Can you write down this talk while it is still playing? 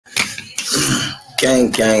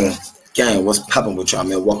Gang, what's poppin' with y'all,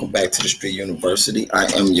 man? Welcome back to the Street University. I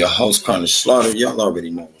am your host, Karnage. Y'all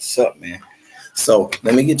already know what's up, man. So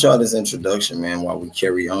let me get y'all this introduction, man, while we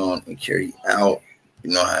carry on and carry out.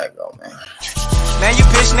 You know how it go, man. Man, you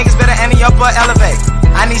bitch niggas better enter your butt elevate.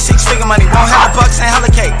 I need 6-figure money, won't hella bucks and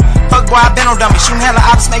hella cake. Fuck boy, I been on dummy, shooting hella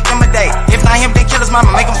ops, make them a day. If not him, then kill his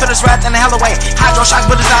mama, make him feel his wrath in the hell away. Hydro shock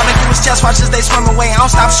bullets out, make through his chest, watch as they swim away. I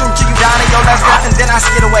don't stop shooting till you down in your last breath, and then I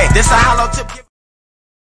skid away. This a hollow tip.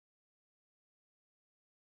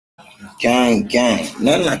 Gang.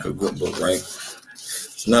 Nothing like a good book, right?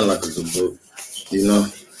 It's not like a good book, you know?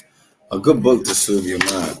 A good book to soothe your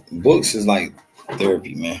mind. Books is like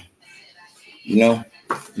therapy, man. You know?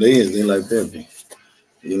 They like therapy.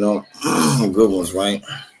 You know? Good ones, right?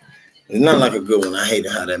 It's not like a good one. I hate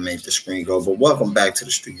how that made the screen go. But welcome back to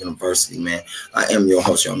the Street University, man. I am your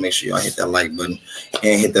host. Y'all make sure y'all hit that like button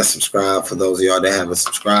and hit that subscribe for those of y'all that haven't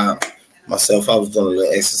subscribed. Myself, I was doing a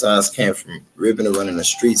little exercise, came from ripping and running the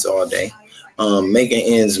streets all day,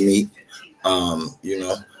 making ends meet, you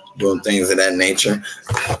know, doing things of that nature.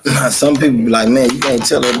 Some people be like, man, you can't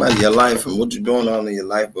tell everybody your life and what you're doing all in your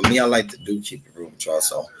life. But me, I like to keep it real with y'all.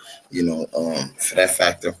 So, you know, for that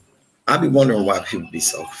factor, I be wondering why people be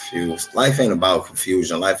so confused. Life ain't about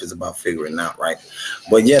confusion. Life is about figuring out, right?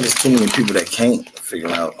 But yeah, there's too many people that can't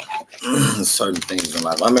figure out certain things in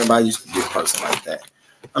life. I remember I used to be a person like that.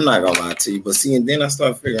 I'm not gonna lie to you, but see, and then I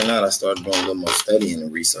started figuring out. I started doing a little more studying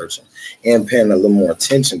and researching, and paying a little more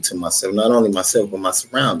attention to myself, not only myself but my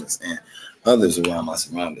surroundings and others around my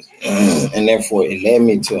surroundings, and therefore it led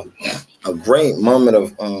me to a great moment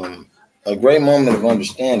of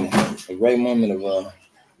understanding, a great moment of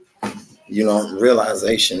you know,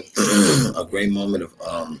 realization, a great moment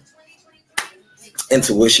of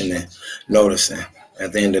intuition and noticing.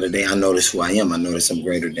 At the end of the day, I notice who I am. I notice I'm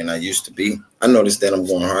greater than I used to be. I noticed that I'm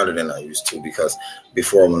going harder than I used to, because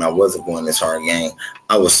before, when I wasn't going this hard game,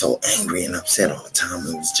 I was so angry and upset all the time.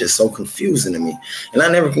 It was just so confusing to me. And I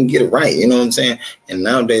never can get it right. You know what I'm saying? And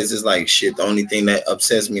nowadays, it's like, shit, the only thing that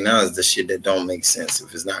upsets me now is the shit that don't make sense.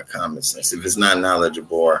 If it's not common sense, if it's not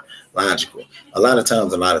knowledgeable or logical. A lot of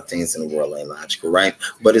times, a lot of things in the world ain't logical, right?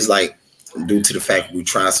 But it's like, due to the fact that we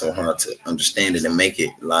try so hard to understand it and make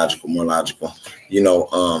it logical, more logical, you know,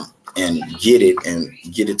 and get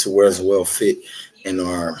it to where it's well fit in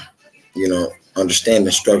our, you know, understanding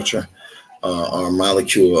structure, our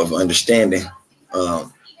molecule of understanding,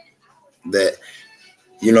 that,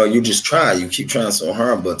 you know, you keep trying so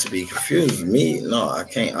hard, but to be confused with me, no, I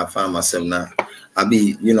can't. I find myself not. I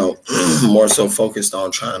be, you know, more so focused on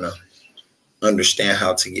trying to understand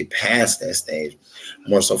how to get past that stage,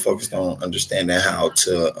 more so focused on understanding how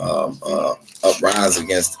to uprise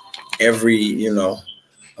against every, you know,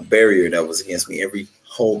 a barrier that was against me, every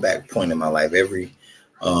holdback point in my life, every,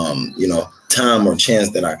 you know, time or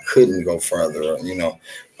chance that I couldn't go further or, you know,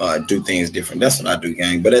 do things different. That's what I do,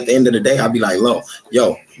 gang. But at the end of the day, I'll be like,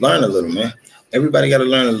 yo, learn a little, man. Everybody got to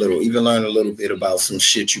learn a little, even learn a little bit about some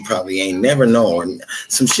shit you probably ain't never know, or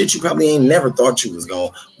some shit you probably ain't never thought you was going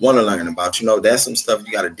to want to learn about. You know, that's some stuff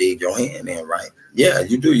you got to dig your hand in, right? Yeah,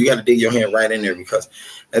 you do. You got to dig your hand right in there, because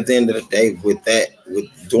at the end of the day, with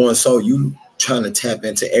doing so, you trying to tap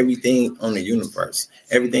into everything on the universe,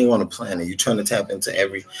 everything on the planet. You're trying to tap into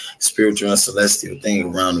every spiritual and celestial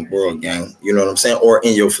thing around the world, gang. You know what I'm saying? Or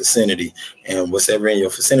in your vicinity. And whatever in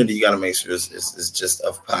your vicinity, you got to make sure it's just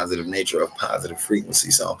of positive nature, of positive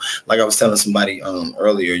frequency. So like I was telling somebody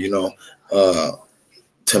earlier, you know,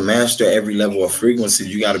 to master every level of frequency,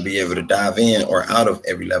 you got to be able to dive in or out of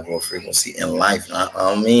every level of frequency in life. I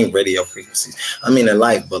don't mean radio frequencies. I mean in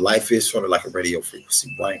life, but life is sort of like a radio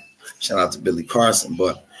frequency, right? Shout out to Billy Carson.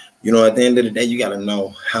 But, you know, at the end of the day, you got to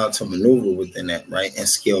know how to maneuver within that, right? And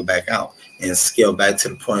scale back out and scale back to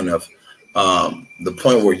the point of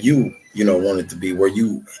where you know, want it to be, where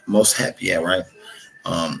you most happy at, right?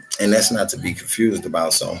 And that's not to be confused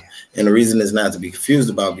about. So, and the reason is not to be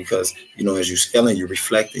confused about, because, you know, as you scaling, you're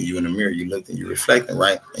reflecting, you in the mirror, you look and you're reflecting,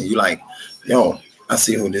 right? And you like, yo, I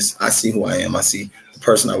see who I am. I see the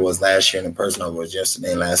person I was last year and the person I was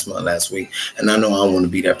yesterday, last month, last week. And I know I want to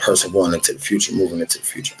be that person going into the future, moving into the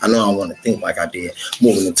future. I know I want to think like I did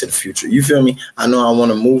moving into the future. You feel me? I know I want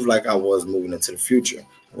to move like I was moving into the future,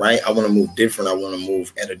 right? I want to move different. I want to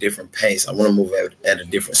move at a different pace. I want to move at a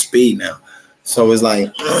different speed now. So it's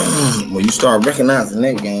like, when you start recognizing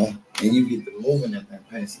that, game, and you get to moving at that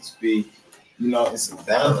pace and speed, you know, it's a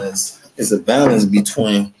balance. It's a balance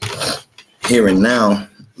between here and now,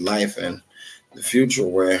 life, and the future,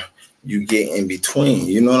 where you get in between.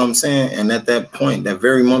 You know what I'm saying? And at that point, that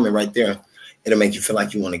very moment right there, it'll make you feel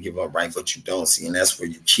like you want to give up, right? But you don't, see, and that's where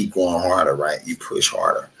you keep going harder, right? You push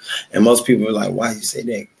harder. And most people are like, why you say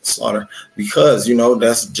that, Slaughter? Because, you know,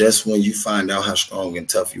 that's just when you find out how strong and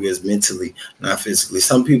tough you is mentally, not physically.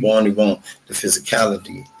 Some people only want the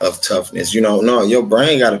physicality of toughness. You know, no, your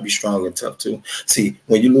brain got to be strong and tough too. See,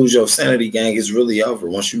 when you lose your sanity, gang, it's really over.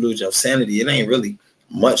 Once you lose your sanity, it ain't really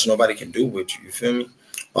much nobody can do with you. You feel me?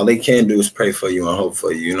 All they can do is pray for you and hope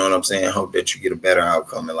for you. You know what I'm saying? Hope that you get a better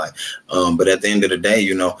outcome in life. But at the end of the day,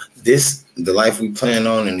 you know, the life we plan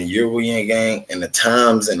on and the year we in, gang, and the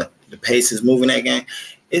times and the pace is moving that, gang,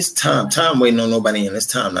 it's time. Time waiting on nobody, and it's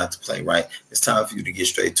time not to play, right? It's time for you to get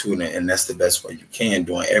straight to it, and that's the best way you can,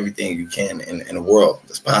 doing everything you can in the world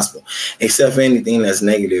that's possible, except for anything that's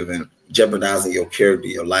negative and jeopardizing your character,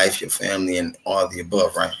 your life, your family, and all the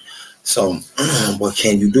above, right? So what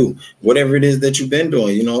can you do? Whatever it is that you've been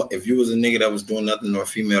doing, you know, if you was a nigga that was doing nothing or a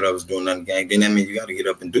female that was doing nothing, gang, then that means you got to get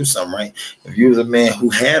up and do something, right? If you was a man who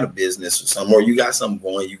had a business or something, or you got something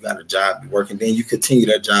going, you got a job, you're working, then you continue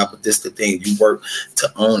that job, but this the thing, you work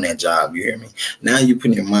to own that job, you hear me? Now you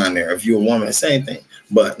putting your mind there. If you're a woman, the same thing,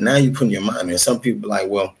 but now you putting your mind there. Some people are like,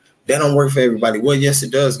 well, that don't work for everybody. Well, yes,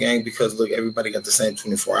 it does, gang, because look, everybody got the same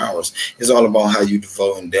 24 hours. It's all about how you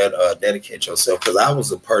devote and dedicate yourself. Because I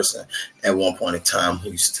was a person at one point in time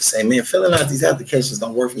who used to say, man, filling out these applications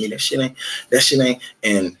don't work for me. That shit ain't.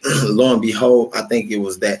 And lo and behold, I think it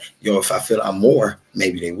was that, yo, if I fill out more,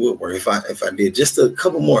 maybe they would work. If I did just a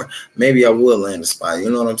couple more, maybe I would land a spot.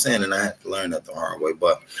 You know what I'm saying? And I had to learn that the hard way,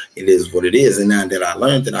 but it is what it is. And now that I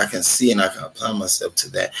learned that, I can see and I can apply myself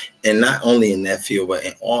to that. And not only in that field, but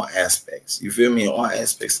in all aspects. You feel me? In all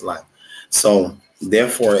aspects of life. So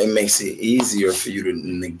therefore, it makes it easier for you to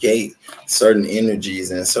negate certain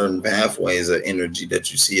energies and certain pathways of energy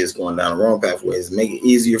that you see is going down the wrong pathways. Make it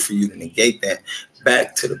easier for you to negate that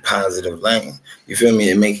back to the positive lane. You feel me?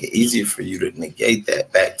 It make it easier for you to negate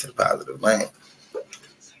that back to the positive lane.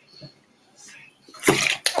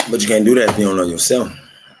 But you can't do that if you don't know yourself.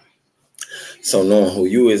 So knowing who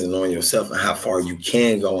you is and knowing yourself and how far you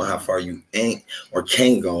can go and how far you ain't or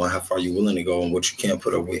can't go and how far you're willing to go and what you can't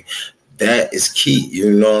put up with, that is key.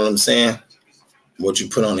 You know what I'm saying? What you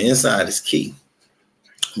put on the inside is key.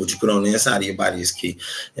 What you put on the inside of your body is key.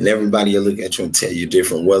 And everybody will look at you and tell you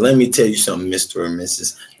different. Well, let me tell you something, Mr. or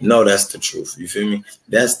Mrs. No, that's the truth. You feel me?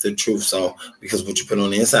 That's the truth. So, because what you put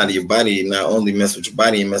on the inside of your body, not only mess with your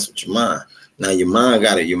body, it mess with your mind. Now your mind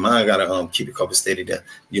got to keep it couple steady to,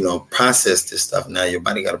 you know, process this stuff. Now your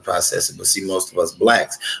body got to process it. But see, most of us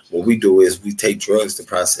blacks, what we do is we take drugs to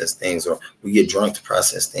process things, or we get drunk to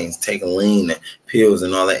process things, taking lean and pills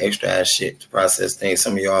and all that extra ass shit to process things.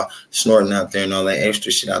 Some of y'all snorting out there and all that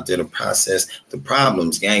extra shit out there to process the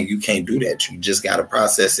problems, gang. You can't do that. You just got to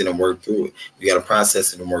process it and work through it. You got to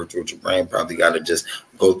process it and work through it. Your brain probably got to just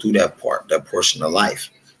go through that portion of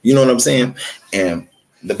life. You know what I'm saying? And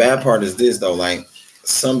the bad part is this, though, like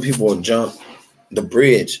some people will jump the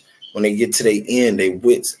bridge when they get to their end, they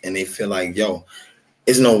wits, and they feel like, yo,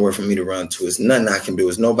 it's nowhere for me to run to. It's nothing I can do.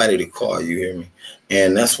 It's nobody to call. You hear me?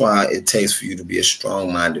 And that's why it takes for you to be a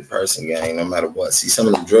strong-minded person, gang, no matter what. See, some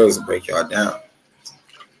of the drugs will break y'all down.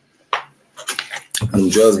 Them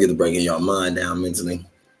drugs get to breaking y'all mind down mentally,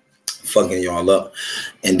 fucking y'all up.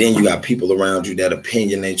 And then you got people around you that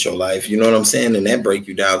opinionate your life. You know what I'm saying? And that break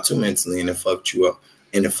you down too mentally, and it fucked you up.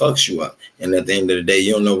 And it fucks you up. And at the end of the day,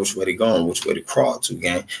 you don't know which way to go and which way to crawl to,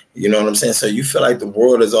 gang. You know what I'm saying? So you feel like the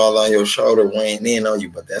world is all on your shoulder weighing in on you,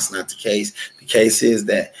 but that's not the case. The case is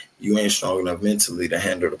that you ain't strong enough mentally to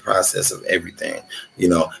handle the process of everything, you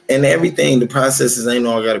know. And everything, the processes ain't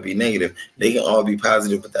all got to be negative. They can all be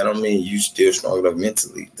positive, but that don't mean you still strong enough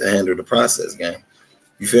mentally to handle the process, gang.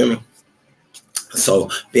 You feel me? So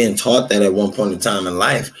being taught that at one point in time in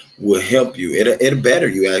life will help you. It'll better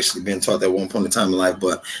you actually being taught that at one point in time in life,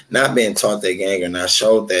 but not being taught that, gang, or not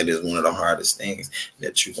showed that is one of the hardest things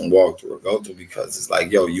that you can walk through or go through, because it's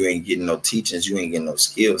like, yo, you ain't getting no teachings, you ain't getting no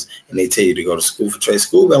skills, and they tell you to go to school for trade.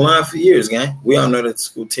 School been lying for years, gang. We all know that the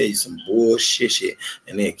school tell you some bullshit shit,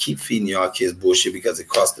 and then keep feeding y'all kids bullshit because it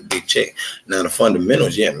costs a big check. Now the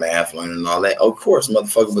fundamentals, yeah, math learning and all that, of course,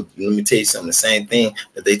 motherfucker, but let me tell you something, the same thing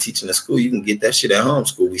that they teach in the school, you can get that shit at home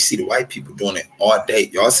school. We see the white people doing it all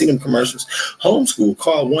day. Y'all see them commercials? Homeschool,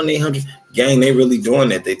 call 1-800 gang. They really doing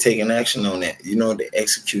that. They taking action on that. You know, they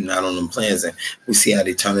executing out on them plans, and we see how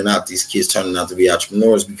they turning out. These kids turning out to be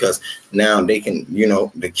entrepreneurs because now they can, you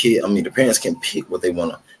know, the parents can pick what they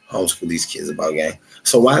want to homeschool these kids about, gang.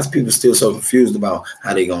 So why is people still so confused about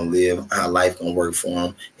how they gonna live, how life gonna work for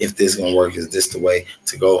them? If this gonna work, is this the way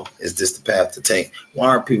to go? Is this the path to take? Why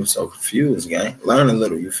are people so confused, gang? Learn a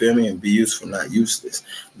little, you feel me? And be useful, not useless.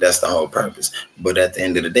 That's the whole purpose. But at the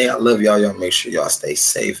end of the day, I love y'all. Y'all make sure y'all stay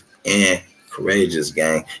safe and courageous,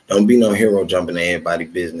 gang. Don't be no hero jumping in everybody's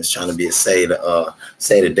business, trying to be a say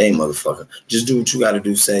the day motherfucker. Just do what you got to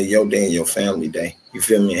do. Say your day and your family day. You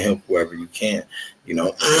feel me? And help whoever you can. You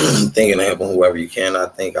know, thinking of helping whoever you can. I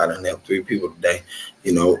think I done helped 3 people today.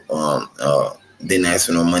 You know, didn't ask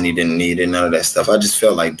for no money, didn't need it, none of that stuff. I just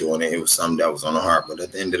felt like doing it. It was something that was on the heart. But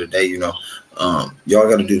at the end of the day, you know, y'all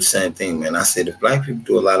got to do the same thing, man. I said if black people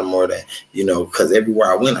do a lot of more of that, you know, because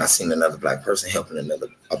everywhere I went, I seen another black person helping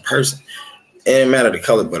a person. It didn't matter the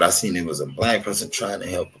color, but I seen it was a black person trying to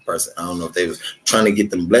help a person. I don't know if they was trying to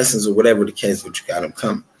get them blessings or whatever the case, but you got them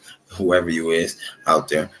come, whoever you is out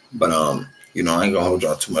there. But you know, I ain't gonna hold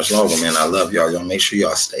y'all too much longer, man. I love y'all. Y'all make sure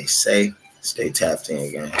y'all stay safe, stay tapped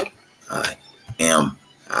in, gang. I am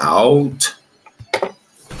out.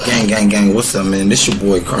 Gang, what's up, man? This your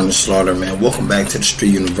boy Karnage Slaughter, man. Welcome back to the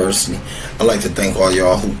Street University. I'd like to thank all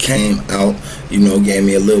y'all who came out, you know, gave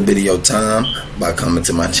me a little bit of your time by coming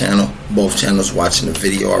to my channel, both channels, watching the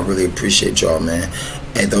video. I really appreciate y'all, man.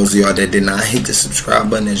 And those of y'all that did not hit the subscribe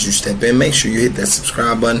button as you step in, make sure you hit that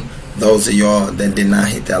subscribe button. Those of y'all that did not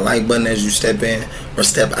hit that like button as you step in or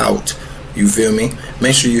step out, you feel me?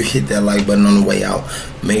 Make sure you hit that like button on the way out.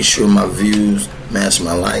 Make sure my views match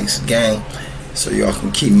my likes, gang, so y'all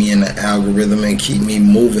can keep me in the algorithm and keep me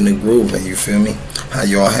moving and grooving, you feel me? How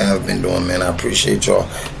y'all have been doing, man. I appreciate y'all.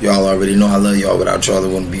 Y'all already know I love y'all. Without y'all, it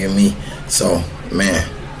wouldn't be me. So, man,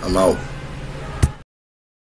 I'm out.